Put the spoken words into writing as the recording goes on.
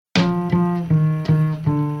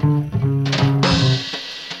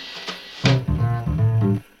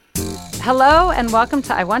Hello and welcome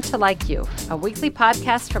to I Want to Like You, a weekly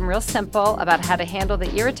podcast from Real Simple about how to handle the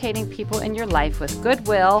irritating people in your life with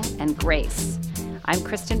goodwill and grace. I'm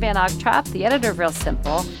Kristen Van Ogtrop, the editor of Real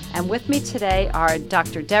Simple, and with me today are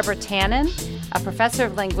Dr. Deborah Tannen, a professor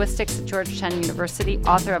of linguistics at Georgetown University,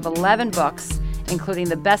 author of 11 books, including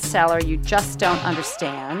the bestseller You Just Don't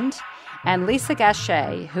Understand, and Lisa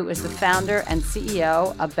Gachet, who is the founder and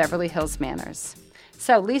CEO of Beverly Hills Manners.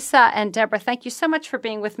 So Lisa and Deborah, thank you so much for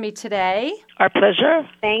being with me today. Our pleasure.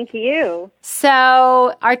 Thank you.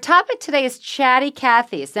 So our topic today is Chatty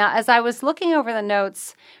Cathys. Now, as I was looking over the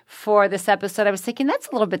notes for this episode, I was thinking that's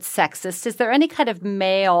a little bit sexist. Is there any kind of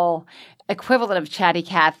male equivalent of Chatty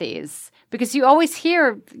Cathys? Because you always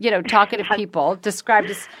hear, talkative people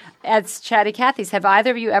described as Chatty Cathys. Have either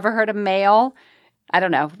of you ever heard a male? I don't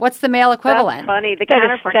know. What's the male equivalent? That's funny.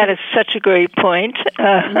 That is such a great point.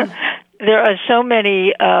 There are so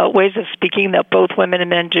many ways of speaking that both women and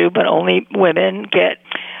men do, but only women get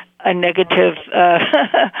a negative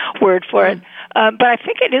word for it. But I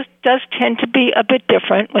think it does tend to be a bit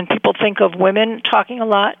different. When people think of women talking a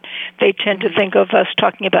lot, they tend to think of us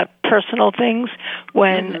talking about personal things.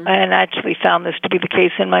 And I actually found this to be the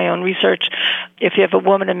case in my own research. If you have a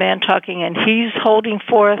woman and man talking and he's holding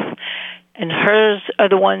forth, and hers are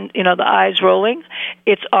the one, the eyes rolling,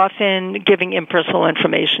 it's often giving impersonal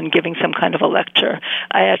information, giving some kind of a lecture.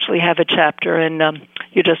 I actually have a chapter in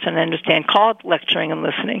You Just Don't Understand called Lecturing and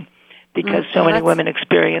Listening, because so many women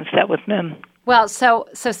experience that with men. Well, so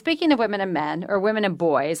speaking of women and men, or women and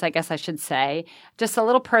boys, I guess I should say, just a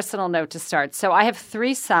little personal note to start. So I have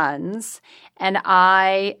 3 sons, and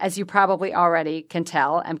I, as you probably already can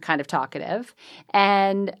tell, am kind of talkative.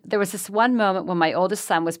 And there was this one moment when my oldest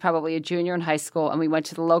son was probably a junior in high school, and we went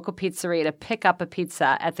to the local pizzeria to pick up a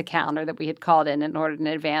pizza at the counter that we had called in ordered in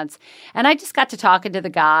advance. And I just got to talking to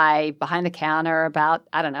the guy behind the counter about,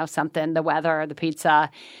 I don't know, something, the weather, the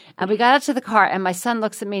pizza. And we got out to the car, and my son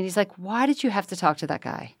looks at me, and he's like, "Why did you have to talk to that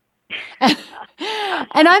guy?"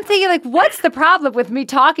 And I'm thinking, what's the problem with me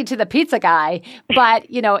talking to the pizza guy? But,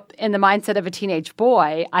 in the mindset of a teenage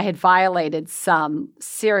boy, I had violated some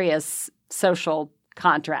serious social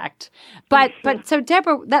contract. But so,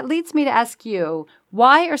 Deborah, that leads me to ask you,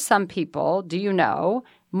 why are some people, do you know,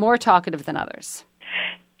 more talkative than others?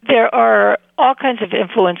 There are all kinds of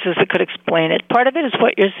influences that could explain it. Part of it is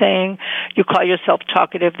what you're saying. You call yourself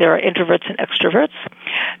talkative. There are introverts and extroverts.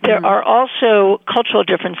 There are also cultural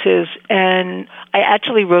differences, and I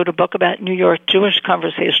actually wrote a book about New York Jewish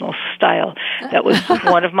conversational style. That was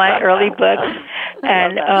one of my early books,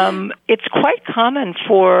 and it's quite common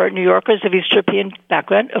for New Yorkers of East European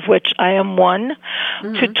background, of which I am one,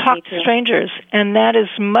 to talk to strangers, and that is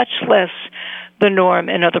much less the norm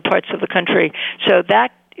in other parts of the country. So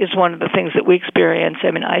that is one of the things that we experience. I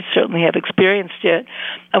mean, I certainly have experienced it.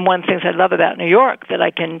 And one of the things I love about New York, that I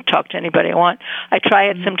can talk to anybody I want. I try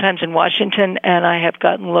it sometimes in Washington, and I have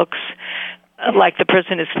gotten looks like the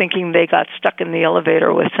person is thinking they got stuck in the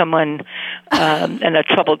elevator with someone and a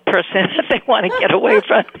troubled person that they want to get away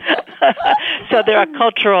from. So there are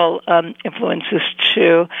cultural influences,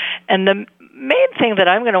 too. And the main thing that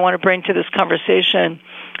I'm going to want to bring to this conversation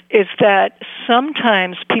is that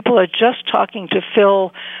sometimes people are just talking to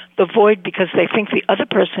fill the void because they think the other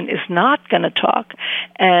person is not going to talk.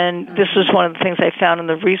 And this was one of the things I found in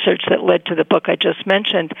the research that led to the book I just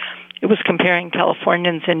mentioned. It was comparing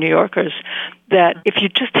Californians and New Yorkers, that if you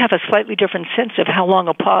just have a slightly different sense of how long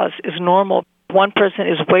a pause is normal, one person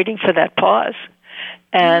is waiting for that pause.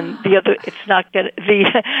 And the other, it's not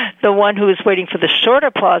the one who is waiting for the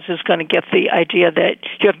shorter pause is going to get the idea that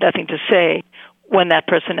you have nothing to say, when that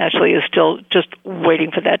person actually is still just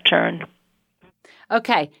waiting for that turn.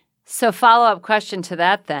 Okay, so follow-up question to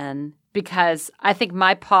that then, because I think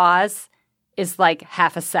my pause is like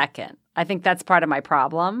half a second. I think that's part of my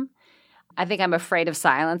problem. I think I'm afraid of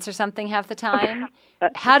silence or something half the time.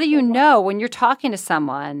 How do you know when you're talking to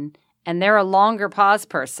someone and they're a longer pause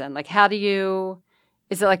person?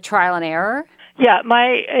 Is it like trial and error? Yeah,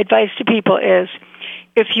 my advice to people is,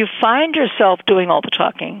 if you find yourself doing all the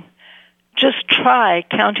talking, just try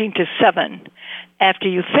counting to 7 after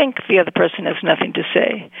you think the other person has nothing to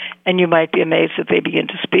say, and you might be amazed that they begin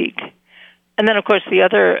to speak. And then, of course, the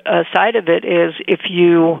other side of it is, if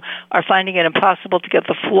you are finding it impossible to get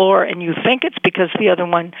the floor and you think it's because the other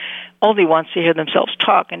one only wants to hear themselves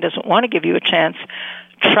talk and doesn't want to give you a chance,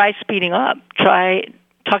 try speeding up. Try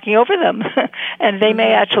talking over them, and they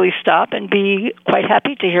may actually stop and be quite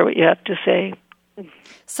happy to hear what you have to say.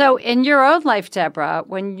 So in your own life, Deborah,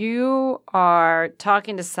 when you are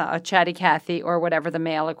talking to a chatty Cathy or whatever the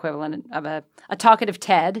male equivalent of a talkative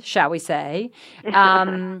Ted, shall we say,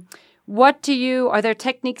 are there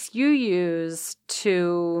techniques you use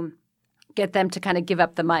to get them to kind of give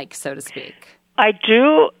up the mic, so to speak? I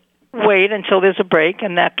do wait until there's a break,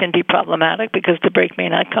 and that can be problematic because the break may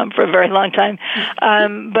not come for a very long time.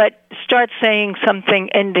 But start saying something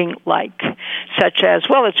ending like, such as,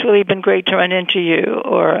 well, it's really been great to run into you,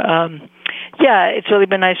 or, yeah, it's really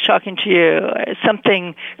been nice talking to you,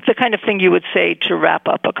 something, the kind of thing you would say to wrap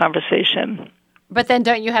up a conversation. But then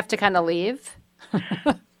don't you have to kind of leave?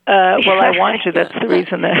 Well, I want to. That's the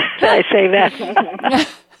reason that I say that.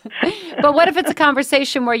 But what if it's a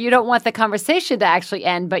conversation where you don't want the conversation to actually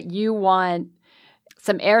end, but you want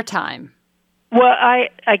some airtime? Well, I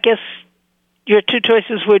guess your two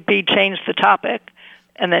choices would be change the topic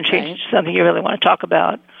and then change to something you really want to talk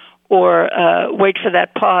about, or wait for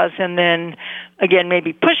that pause and then, again,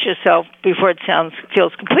 maybe push yourself before it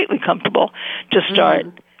feels completely comfortable to start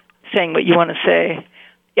saying what you want to say.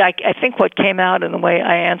 Yeah, I think what came out in the way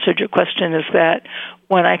I answered your question is that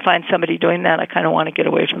when I find somebody doing that, I kind of want to get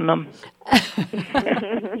away from them.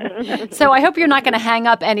 So I hope you're not going to hang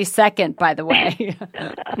up any second, by the way.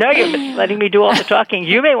 No, you're letting me do all the talking.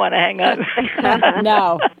 You may want to hang up.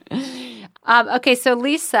 No. Okay, so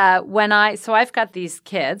Lisa, I've got these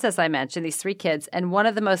kids, as I mentioned, these 3 kids, and one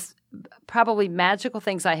of the most probably magical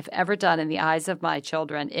things I have ever done in the eyes of my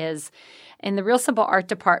children is in the Real Simple Art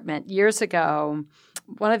department years ago.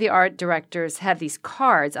 One of the art directors had these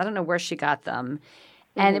cards. I don't know where she got them.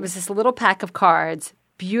 And it was this little pack of cards,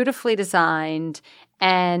 beautifully designed,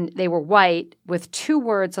 and they were white with 2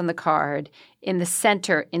 words on the card in the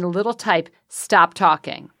center in little type, "Stop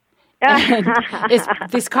talking." And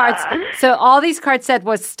these cards, so all these cards said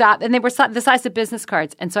was stop, and they were the size of business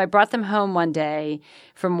cards. And so I brought them home one day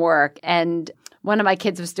from work, and one of my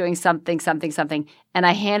kids was doing something, and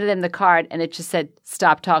I handed him the card, and it just said,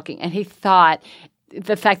 "Stop talking." And he thought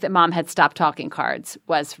the fact that Mom had stopped talking cards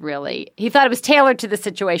was really, he thought it was tailored to the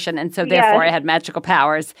situation, and so therefore I had magical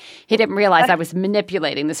powers. He didn't realize I was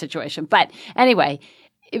manipulating the situation. But anyway,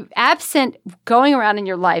 absent going around in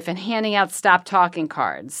your life and handing out stop talking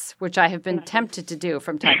cards, which I have been tempted to do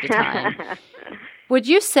from time to time, would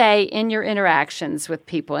you say in your interactions with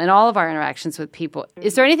people, in all of our interactions with people,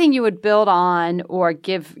 is there anything you would build on or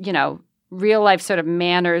give, real life sort of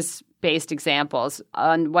manners-based examples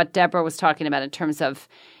on what Deborah was talking about in terms of,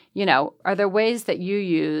 are there ways that you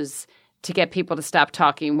use to get people to stop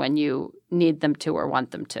talking when you need them to or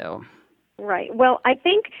want them to? Right. Well, I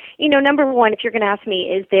think, number one, if you're going to ask me,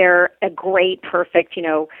 is there a great, perfect,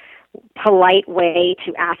 polite way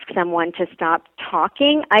to ask someone to stop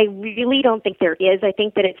talking? I really don't think there is. I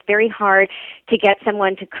think that it's very hard to get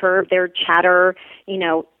someone to curb their chatter,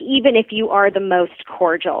 even if you are the most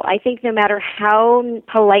cordial. I think no matter how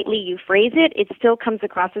politely you phrase it, it still comes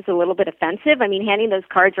across as a little bit offensive. I mean, handing those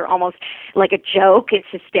cards are almost like a joke. It's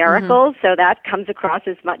hysterical, so that comes across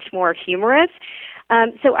as much more humorous.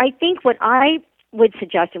 So I think what I would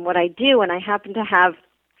suggest and what I do, and I happen to have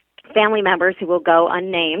family members who will go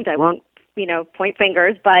unnamed. I won't, point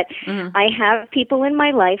fingers, but I have people in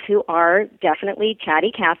my life who are definitely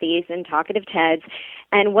chatty Cathys and talkative Teds.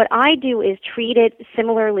 And what I do is treat it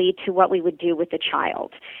similarly to what we would do with a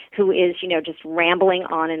child who is, just rambling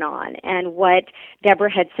on. And what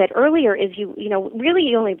Deborah had said earlier is really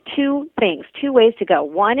you only have 2 ways to go.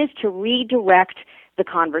 One is to redirect the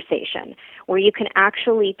conversation where you can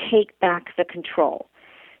actually take back the control.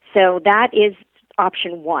 So that is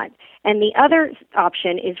option 1. And the other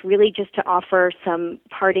option is really just to offer some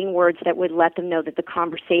parting words that would let them know that the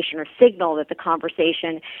conversation or signal that the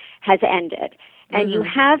conversation has ended. And you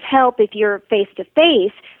have help if you're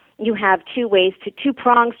face-to-face. You have 2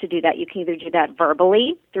 prongs to do that. You can either do that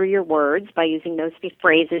verbally through your words by using those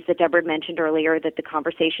phrases that Deborah mentioned earlier, that the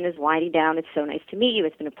conversation is winding down, it's so nice to meet you,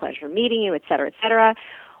 it's been a pleasure meeting you, et cetera, et cetera.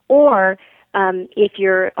 Or if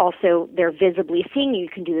they're visibly seeing you, you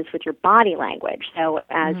can do this with your body language. So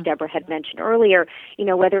as Deborah had mentioned earlier,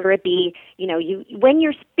 whether it be, when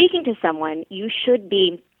you're speaking to someone, you should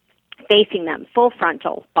be facing them, full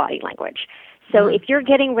frontal body language. So if you're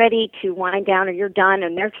getting ready to wind down or you're done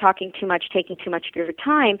and they're talking too much, taking too much of your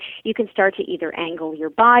time, you can start to either angle your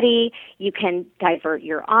body, you can divert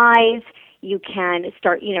your eyes, you can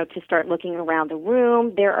start, to looking around the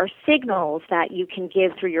room. There are signals that you can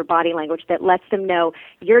give through your body language that lets them know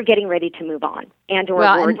you're getting ready to move on, or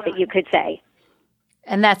words that you could say.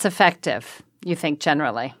 And that's effective, you think,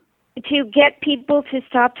 generally? To get people to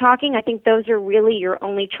stop talking, I think those are really your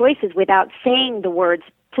only choices without saying the words,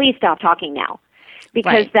 "Please stop talking now."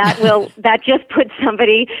 Because that just puts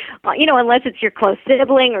somebody, unless it's your close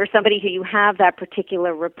sibling or somebody who you have that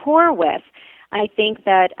particular rapport with. I think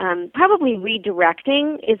that probably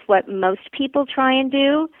redirecting is what most people try and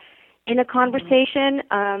do. in a conversation,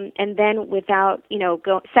 and then without,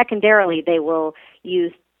 secondarily, they will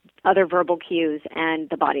use other verbal cues and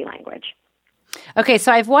the body language. Okay,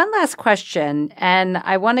 so I have one last question, and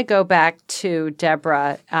I want to go back to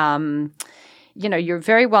Deborah. You're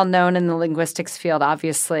very well known in the linguistics field,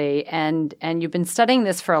 obviously, and you've been studying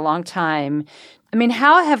this for a long time. I mean,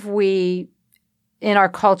 how have we, in our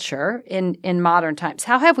culture, in modern times,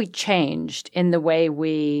 how have we changed in the way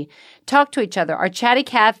we talk to each other? Are chatty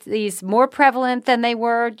Cathys more prevalent than they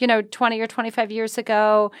were, 20 or 25 years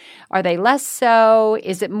ago? Are they less so?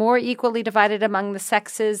 Is it more equally divided among the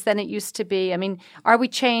sexes than it used to be? I mean, are we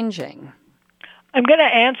changing? I'm going to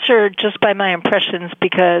answer just by my impressions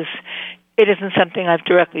because it isn't something I've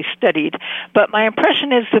directly studied. But my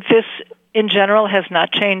impression is that this, in general, has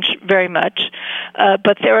not changed very much.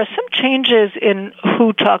 But there are some changes in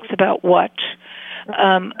who talks about what.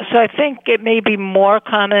 So I think it may be more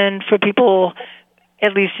common for people,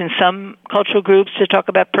 at least in some cultural groups, to talk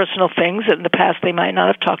about personal things that in the past they might not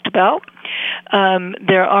have talked about.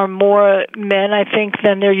 There are more men, I think,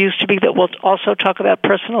 than there used to be that will also talk about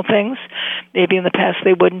personal things. Maybe in the past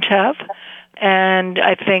they wouldn't have. And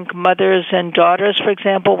I think mothers and daughters, for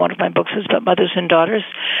example, one of my books is about mothers and daughters,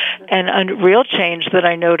 and a real change that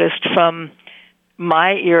I noticed from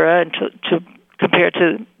my era and to compared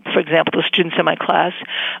to, for example, the students in my class,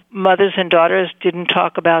 mothers and daughters didn't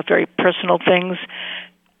talk about very personal things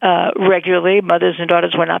regularly. Mothers and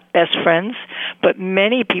daughters were not best friends, but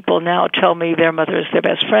many people now tell me their mother is their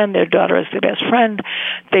best friend, their daughter is their best friend.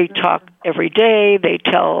 They talk every day. They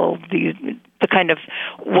tell the kind of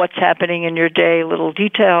what's happening in your day, little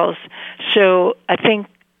details. So I think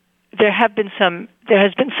there has been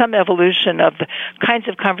some evolution of the kinds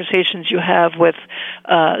of conversations you have with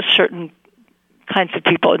certain kinds of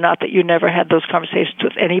people. Not that you never had those conversations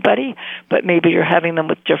with anybody, but maybe you're having them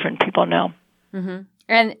with different people now. Mm-hmm.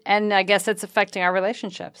 And I guess it's affecting our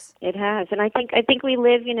relationships. It has, and I think we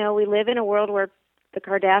live in a world where the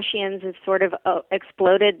Kardashians have sort of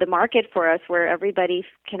exploded the market for us, where everybody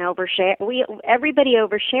can overshare. Everybody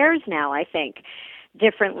overshares now, I think,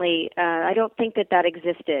 differently. I don't think that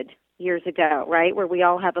existed years ago, right? Where we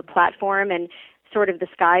all have a platform and sort of the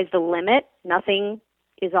sky's the limit. Nothing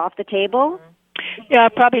is off the table. Yeah,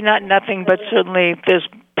 probably not nothing, but certainly there's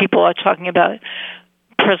people are talking about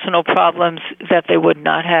personal problems that they would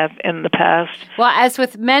not have in the past. Well, as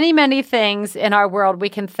with many, many things in our world, we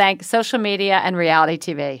can thank social media and reality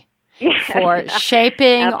TV for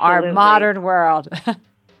shaping our modern world.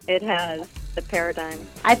 It has, the paradigm.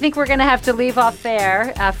 I think we're going to have to leave off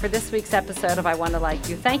there for this week's episode of I Want to Like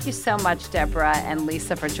You. Thank you so much, Deborah and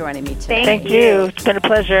Lisa, for joining me today. Thank you. It's been a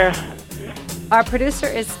pleasure. Our producer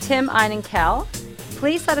is Tim Einenkel.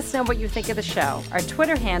 Please let us know what you think of the show. Our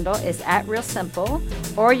Twitter handle is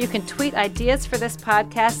 @RealSimple, or you can tweet ideas for this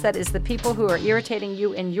podcast, that is the people who are irritating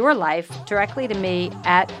you in your life, directly to me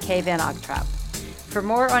 @KVanOgtrop. For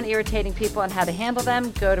more on irritating people and how to handle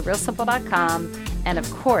them, go to realsimple.com, and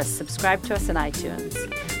of course, subscribe to us on iTunes.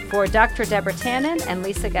 For Dr. Deborah Tannen and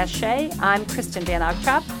Lisa Gachet, I'm Kristen Van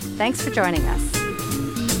Ogtrop. Thanks for joining us.